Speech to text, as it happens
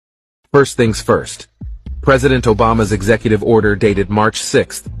First things first. President Obama's executive order dated March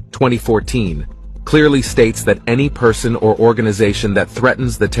 6, 2014, clearly states that any person or organization that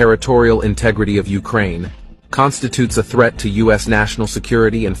threatens the territorial integrity of Ukraine constitutes a threat to U.S. national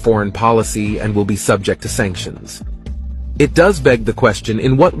security and foreign policy and will be subject to sanctions. It does beg the question,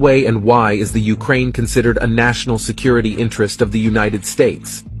 in what way and why is the Ukraine considered a national security interest of the United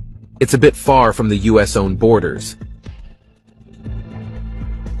States? It's a bit far from the U.S.-owned borders.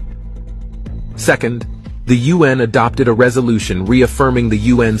 Second, the UN adopted a resolution reaffirming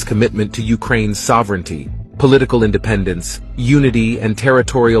the UN's commitment to Ukraine's sovereignty, political independence, unity, and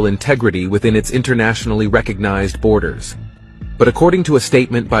territorial integrity within its internationally recognized borders. But according to a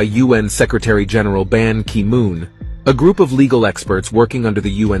statement by UN Secretary-General Ban Ki-moon, a group of legal experts working under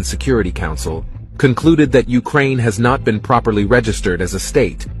the UN Security Council concluded that Ukraine has not been properly registered as a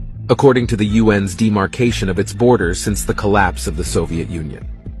state, according to the UN's demarcation of its borders since the collapse of the Soviet Union.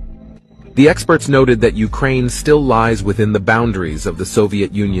 The experts noted that Ukraine still lies within the boundaries of the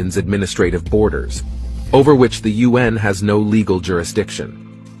Soviet Union's administrative borders, over which the UN has no legal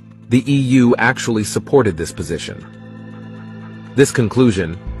jurisdiction. The EU actually supported this position. This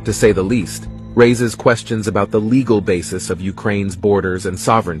conclusion, to say the least, raises questions about the legal basis of Ukraine's borders and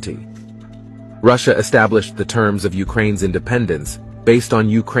sovereignty. Russia established the terms of Ukraine's independence based on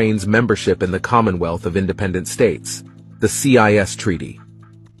Ukraine's membership in the Commonwealth of Independent States, the CIS Treaty.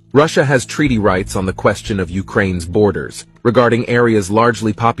 Russia has treaty rights on the question of Ukraine's borders, regarding areas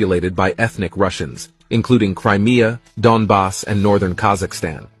largely populated by ethnic Russians, including Crimea, Donbass, and northern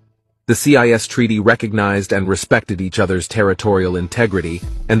Kazakhstan. The CIS treaty recognized and respected each other's territorial integrity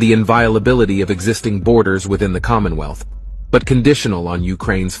and the inviolability of existing borders within the Commonwealth, but conditional on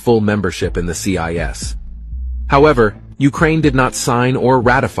Ukraine's full membership in the CIS. However, Ukraine did not sign or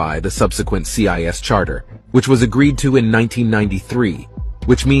ratify the subsequent CIS charter, which was agreed to in 1993,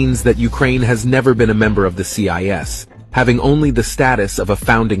 which means that Ukraine has never been a member of the CIS, having only the status of a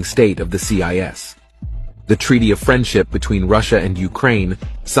founding state of the CIS. The Treaty of Friendship between Russia and Ukraine,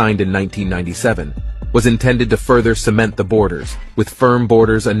 signed in 1997, was intended to further cement the borders, with firm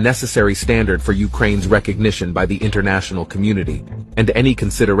borders a necessary standard for Ukraine's recognition by the international community and any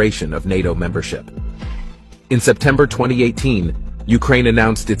consideration of NATO membership. In September 2018, Ukraine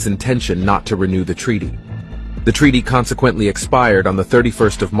announced its intention not to renew the treaty. The treaty consequently expired on the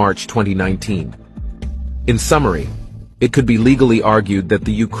 31st of March 2019. In summary, it could be legally argued that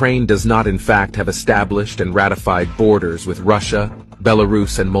the Ukraine does not in fact have established and ratified borders with Russia,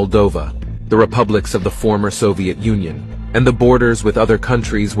 Belarus, and Moldova, the republics of the former Soviet Union, and the borders with other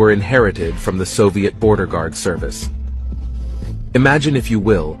countries were inherited from the Soviet Border Guard Service. Imagine, if you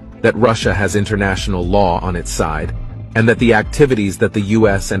will, that Russia has international law on its side, and that the activities that the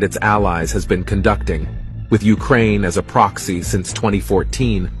US and its allies has been conducting, with Ukraine as a proxy since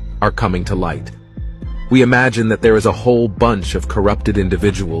 2014, are coming to light. We imagine that there is a whole bunch of corrupted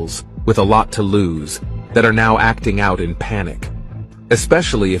individuals with a lot to lose that are now acting out in panic,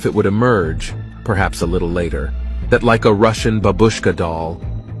 especially if it would emerge, perhaps a little later, that like a Russian babushka doll,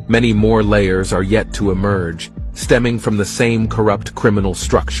 many more layers are yet to emerge, stemming from the same corrupt criminal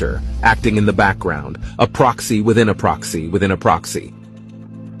structure, acting in the background, a proxy within a proxy within a proxy.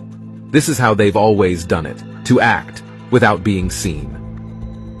 This is how they've always done it, to act without being seen.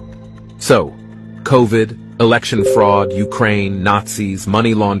 So, COVID, election fraud, Ukraine, Nazis,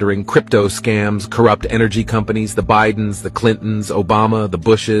 money laundering, crypto scams, corrupt energy companies, the Bidens, the Clintons, Obama, the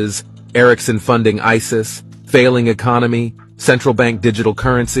Bushes, Ericsson funding ISIS, failing economy, central bank digital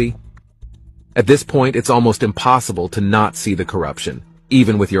currency. At this point, it's almost impossible to not see the corruption,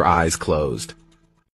 even with your eyes closed.